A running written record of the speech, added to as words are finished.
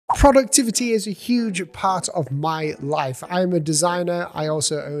Productivity is a huge part of my life. I'm a designer. I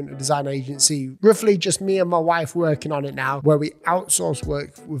also own a design agency, roughly just me and my wife working on it now, where we outsource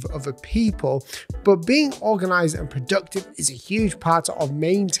work with other people. But being organized and productive is a huge part of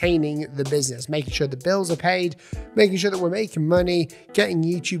maintaining the business, making sure the bills are paid, making sure that we're making money, getting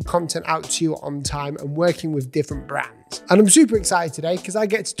YouTube content out to you on time, and working with different brands. And I'm super excited today because I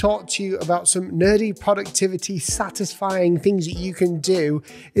get to talk to you about some nerdy productivity, satisfying things that you can do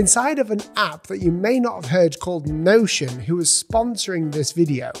inside of an app that you may not have heard called Notion, who is sponsoring this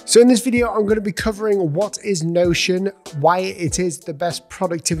video. So in this video, I'm going to be covering what is Notion, why it is the best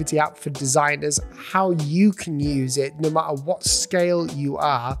productivity app for designers, how you can use it no matter what scale you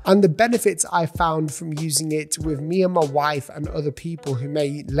are, and the benefits I found from using it with me and my wife and other people who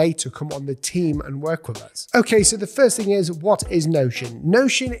may later come on the team and work with us. Okay, so the first thing is, what is Notion?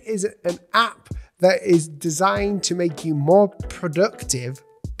 Notion is an app that is designed to make you more productive,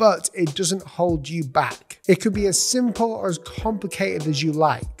 but it doesn't hold you back. It could be as simple or as complicated as you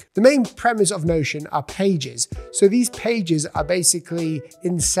like. The main premise of Notion are pages. So these pages are basically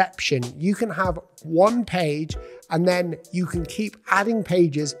inception. You can have one page and then you can keep adding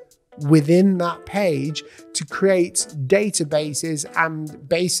pages within that page to create databases and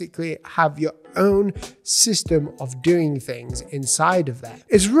basically have your own system of doing things inside of there.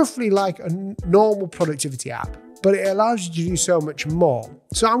 It's roughly like a normal productivity app, but it allows you to do so much more.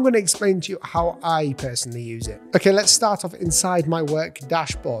 So I'm going to explain to you how I personally use it. Okay, let's start off inside my work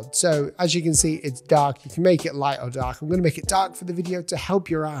dashboard. So as you can see, it's dark. You can make it light or dark. I'm going to make it dark for the video to help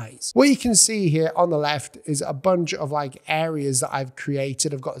your eyes. What you can see here on the left is a bunch of like areas that I've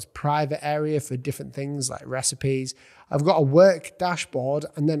created. I've got this private area for different things like recipes. I've got a work dashboard,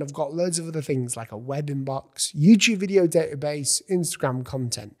 and then I've got loads of other things like a web inbox, YouTube video database, Instagram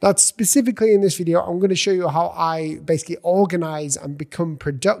content. That's specifically in this video, I'm going to show you how I basically organize and become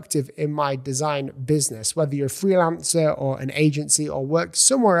productive in my design business. Whether you're a freelancer or an agency or work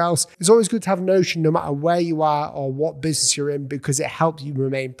somewhere else, it's always good to have Notion no matter where you are or what business you're in, because it helps you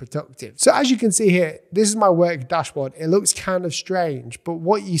remain productive. So as you can see here, this is my work dashboard. It looks kind of strange, but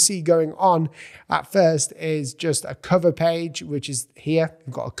what you see going on at first is just a cover page, which is here.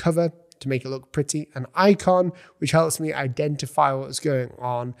 You've got a cover to make it look pretty, an icon, which helps me identify what's going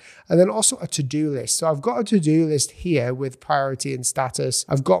on, and then also a to-do list. So I've got a to-do list here with priority and status.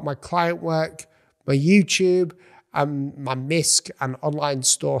 I've got my client work, my YouTube, and my MISC and online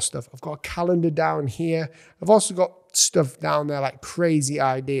store stuff. I've got a calendar down here. I've also got stuff down there like crazy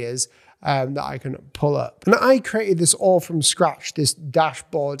ideas that I can pull up. And I created this all from scratch, this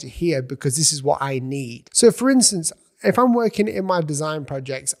dashboard here, because this is what I need. So for instance, if I'm working in my design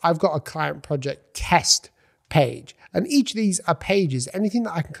projects, I've got a client project test page. And each of these are pages. Anything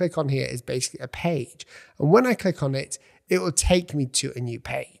that I can click on here is basically a page. And when I click on it, it will take me to a new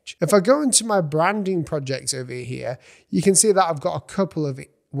page. If I go into my branding projects over here, you can see that I've got a couple of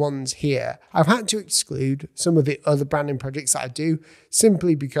ones here. I've had to exclude some of the other branding projects that I do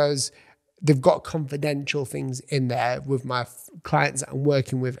simply because they've got confidential things in there with my clients that I'm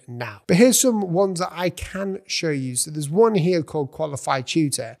working with now. But here's some ones that I can show you. So there's one here called Qualified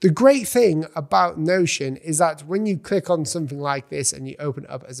Tutor. The great thing about Notion is that when you click on something like this and you open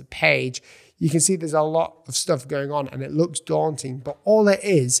it up as a page, you can see there's a lot of stuff going on and it looks daunting, but all it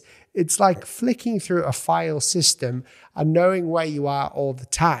is, it's like flicking through a file system and knowing where you are all the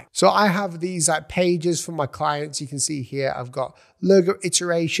time. So I have these like pages for my clients. You can see here, I've got logo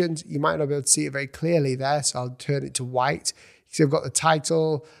iterations. You might not be able to see it very clearly there, so I'll turn it to white. You see I've got the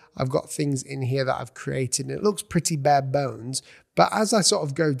title. I've got things in here that I've created, and it looks pretty bare bones. But as I sort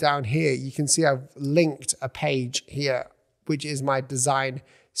of go down here, you can see I've linked a page here, which is my design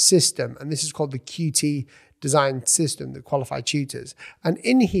system. And this is called the QT design system, the Qualified Tutors. And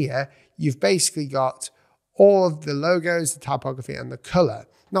in here, you've basically got all of the logos, the typography, and the color.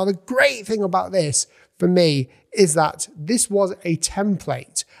 Now, the great thing about this for me is that this was a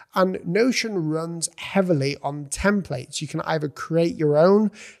template, and Notion runs heavily on templates. You can either create your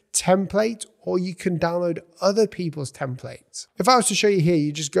own template or you can download other people's templates. If I was to show you here,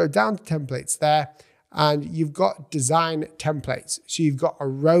 you just go down to templates there, and you've got design templates. So you've got a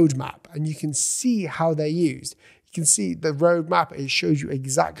roadmap and you can see how they're used. You can see the roadmap, it shows you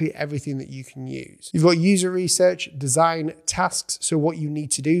exactly everything that you can use. You've got user research, design tasks. So what you need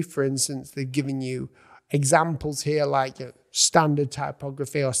to do, for instance, they've given you examples here like standard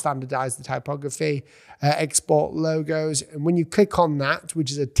typography or standardize the typography, export logos. And when you click on that,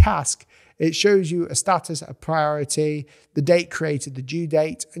 which is a task, it shows you a status, a priority, the date created, the due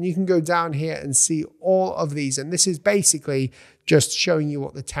date, and you can go down here and see all of these. And this is basically just showing you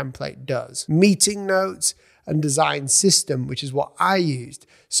what the template does. Meeting notes, and design system, which is what I used.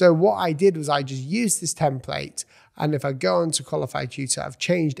 So what I did was I just used this template, and if I go on to Qualified Tutor, I've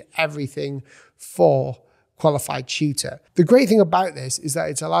changed everything for Qualified Tutor. The great thing about this is that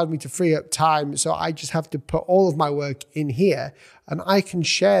it's allowed me to free up time, so I just have to put all of my work in here, and I can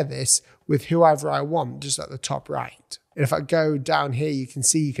share this with whoever I want, just at the top right. And if I go down here, you can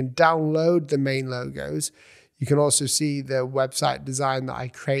see you can download the main logos. You can also see the website design that I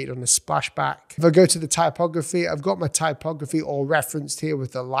created on the splashback. If I go to the typography, I've got my typography all referenced here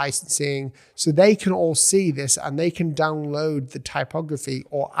with the licensing. So they can all see this and they can download the typography,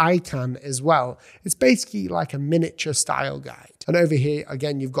 or I can as well. It's basically like a miniature style guide. And over here,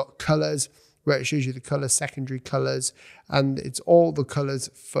 again, you've got colors where it shows you the colors, secondary colors, and it's all the colors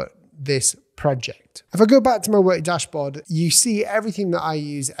for this project. If I go back to my work dashboard, you see everything that I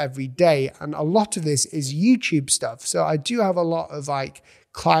use every day, and a lot of this is YouTube stuff. So I do have a lot of like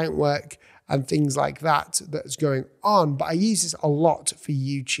client work and things like that that's going on, but I use this a lot for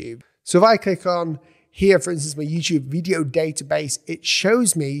YouTube. So if I click on here, for instance, my YouTube video database, it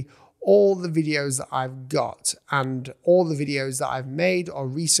shows me all the videos that I've got and all the videos that I've made or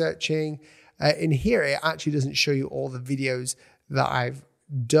researching. In here, it actually doesn't show you all the videos that I've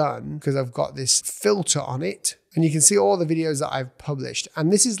done because I've got this filter on it, and you can see all the videos that I've published. And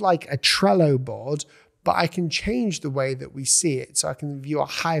this is like a Trello board, but I can change the way that we see it. So I can view a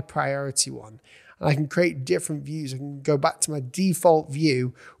high priority one, and I can create different views. I can go back to my default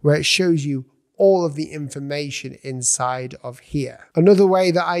view where it shows you all of the information inside of here. Another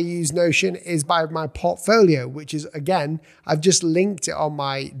way that I use Notion is by my portfolio, which is, again, I've just linked it on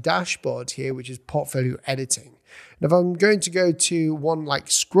my dashboard here, which is portfolio editing. And if I'm going to go to one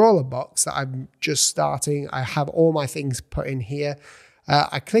like Scrawler Box that I'm just starting, I have all my things put in here.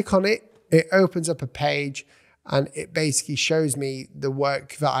 I click on it, it opens up a page, and it basically shows me the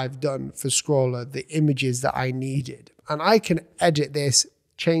work that I've done for Scrawler, the images that I needed. And I can edit this,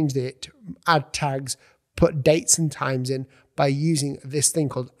 change it, add tags, put dates and times in by using this thing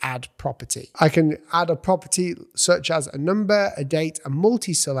called add property. I can add a property such as a number, a date, a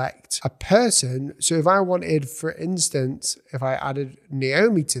multi-select, a person. So if I wanted, for instance, if I added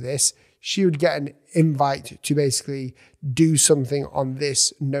Naomi to this, she would get an invite to basically do something on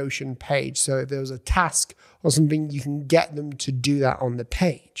this Notion page. So if there was a task or something, you can get them to do that on the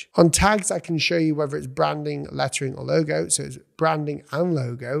page. On tags, I can show you whether it's branding, lettering, or logo. So it's branding and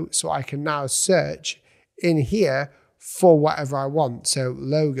logo. So I can now search in here for whatever I want. So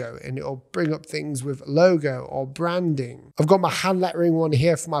logo, and it'll bring up things with logo or branding. I've got my hand lettering one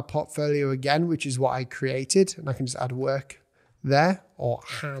here for my portfolio again, which is what I created. And I can just add work there, or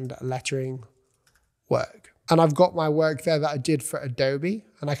hand lettering work. And I've got my work there that I did for Adobe,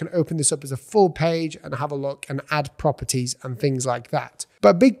 and I can open this up as a full page and have a look and add properties and things like that. But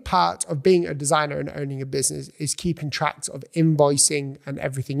a big part of being a designer and owning a business is keeping track of invoicing and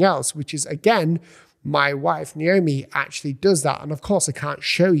everything else, which is, again, my wife, Naomi, actually does that. And of course, I can't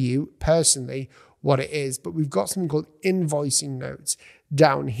show you personally what it is, but we've got something called invoicing notes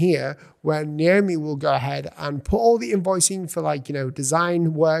down here where Naomi will go ahead and put all the invoicing for, like, you know,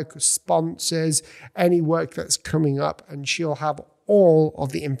 design work, sponsors, any work that's coming up, and she'll have all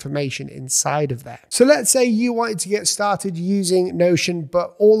of the information inside of there. So let's say you wanted to get started using Notion,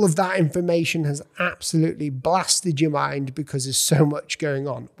 but all of that information has absolutely blasted your mind because there's so much going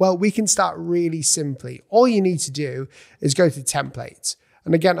on. Well, we can start really simply. All you need to do is go to templates.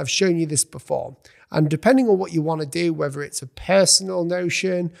 And again, I've shown you this before. And depending on what you want to do, whether it's a personal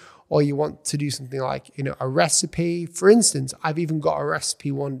Notion or you want to do something like, you know, a recipe. For instance, I've even got a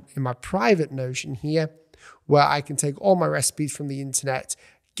recipe one in my private Notion here, where I can take all my recipes from the internet,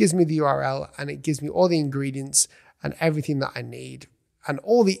 gives me the URL, and it gives me all the ingredients and everything that I need, and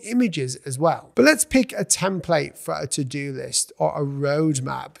all the images as well. But let's pick a template for a to-do list or a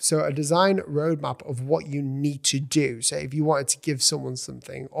roadmap. So a design roadmap of what you need to do. So if you wanted to give someone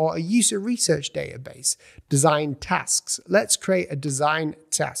something, or a user research database, design tasks. Let's create a design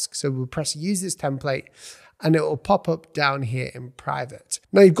task. So we'll press use this template, and it will pop up down here in private.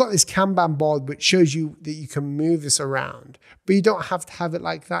 Now you've got this Kanban board which shows you that you can move this around, but you don't have to have it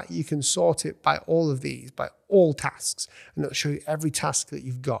like that. You can sort it by all of these, by all tasks, and it'll show you every task that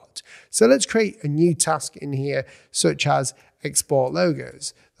you've got. So let's create a new task in here, such as export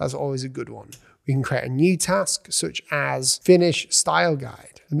logos. That's always a good one. We can create a new task such as finish style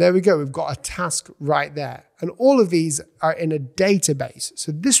guide. And there we go, we've got a task right there. And all of these are in a database.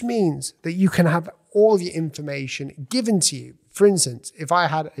 So this means that you can have all of your information given to you. For instance, if I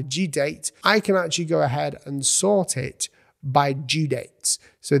had a due date, I can actually go ahead and sort it by due dates.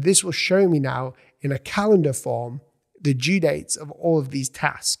 So this will show me now in a calendar form the due dates of all of these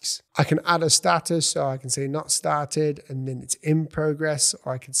tasks. I can add a status, so I can say not started and then it's in progress,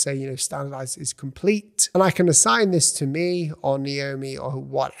 or I can say, standardized is complete. And I can assign this to me or Naomi or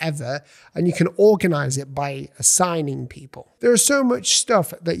whatever, and you can organize it by assigning people. There is so much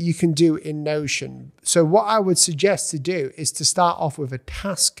stuff that you can do in Notion. So what I would suggest to do is to start off with a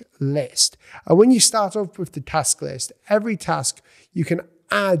task list. And when you start off with the task list, every task you can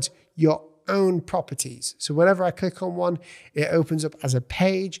add your own properties. So whenever I click on one, it opens up as a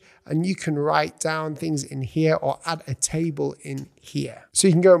page and you can write down things in here or add a table in here. So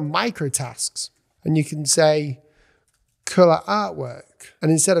you can go micro tasks and you can say color artwork. And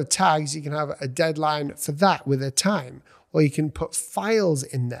instead of tags, you can have a deadline for that with a time, or you can put files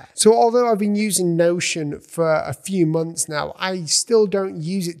in there. So although I've been using Notion for a few months now, I still don't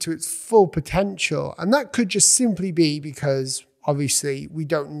use it to its full potential. And that could just simply be because obviously, we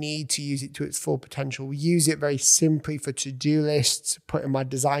don't need to use it to its full potential. We use it very simply for to-do lists, putting my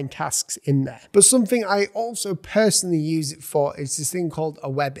design tasks in there. But something I also personally use it for is this thing called a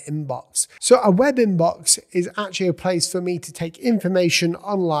web inbox. So a web inbox is actually a place for me to take information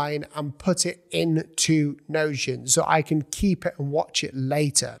online and put it into Notion so I can keep it and watch it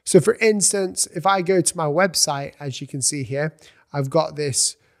later. So for instance, if I go to my website, as you can see here, I've got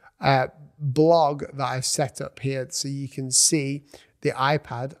this blog that I've set up here so you can see the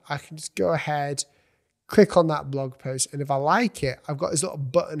iPad. I can just go ahead, click on that blog post, and if I like it, I've got this little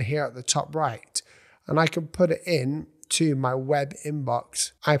button here at the top right, and I can put it in to my web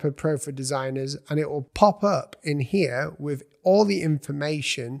inbox, iPad Pro for designers, and it will pop up in here with all the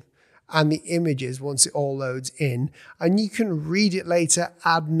information and the images once it all loads in, and you can read it later,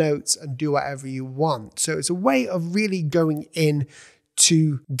 add notes, and do whatever you want. So it's a way of really going in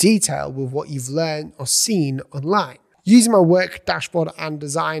to detail with what you've learned or seen online. Using my work dashboard and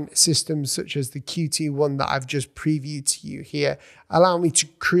design systems such as the Qt one that I've just previewed to you here allow me to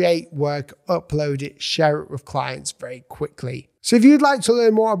create work, upload it, share it with clients very quickly. So if you'd like to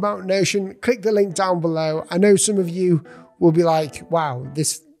learn more about Notion, click the link down below. I know some of you will be like, wow,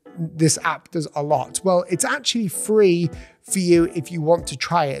 this app does a lot. Well, it's actually free for you if you want to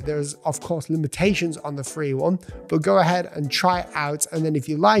try it. There's of course limitations on the free one, but go ahead and try it out. And then if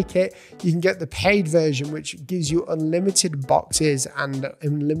you like it, you can get the paid version, which gives you unlimited boxes and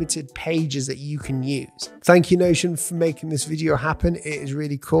unlimited pages that you can use. Thank you, Notion, for making this video happen. It is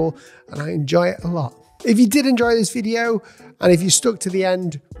really cool and I enjoy it a lot. If you did enjoy this video and if you stuck to the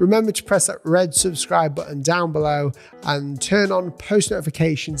end, remember to press that red subscribe button down below and turn on post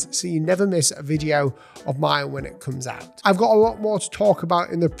notifications so you never miss a video of mine when it comes out. I've got a lot more to talk about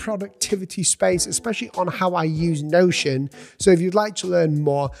in the productivity space, especially on how I use Notion. So if you'd like to learn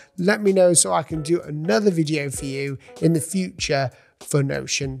more, let me know so I can do another video for you in the future for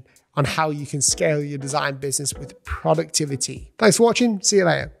Notion on how you can scale your design business with productivity. Thanks for watching. See you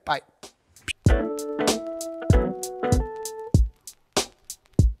later. Bye.